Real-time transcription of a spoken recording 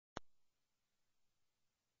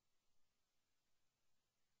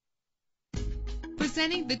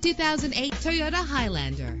Presenting the 2008 Toyota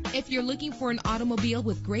Highlander. If you're looking for an automobile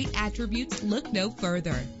with great attributes, look no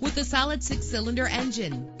further. With a solid 6-cylinder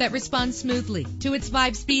engine that responds smoothly to its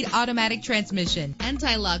 5-speed automatic transmission,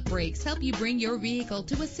 anti-lock brakes help you bring your vehicle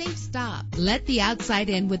to a safe stop. Let the outside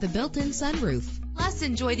in with a built-in sunroof. Plus,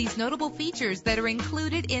 enjoy these notable features that are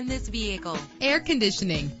included in this vehicle: air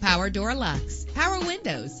conditioning, power door locks, power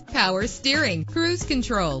windows, power steering, cruise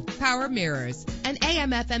control, power mirrors, an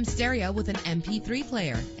AM/FM stereo with an MP3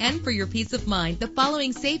 player. And for your peace of mind, the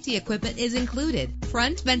following safety equipment is included: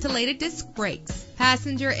 front ventilated disc brakes,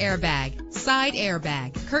 passenger airbag, side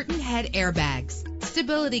airbag, curtain head airbags,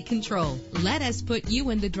 stability control. Let us put you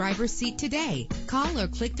in the driver's seat today. Call or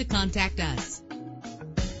click to contact us.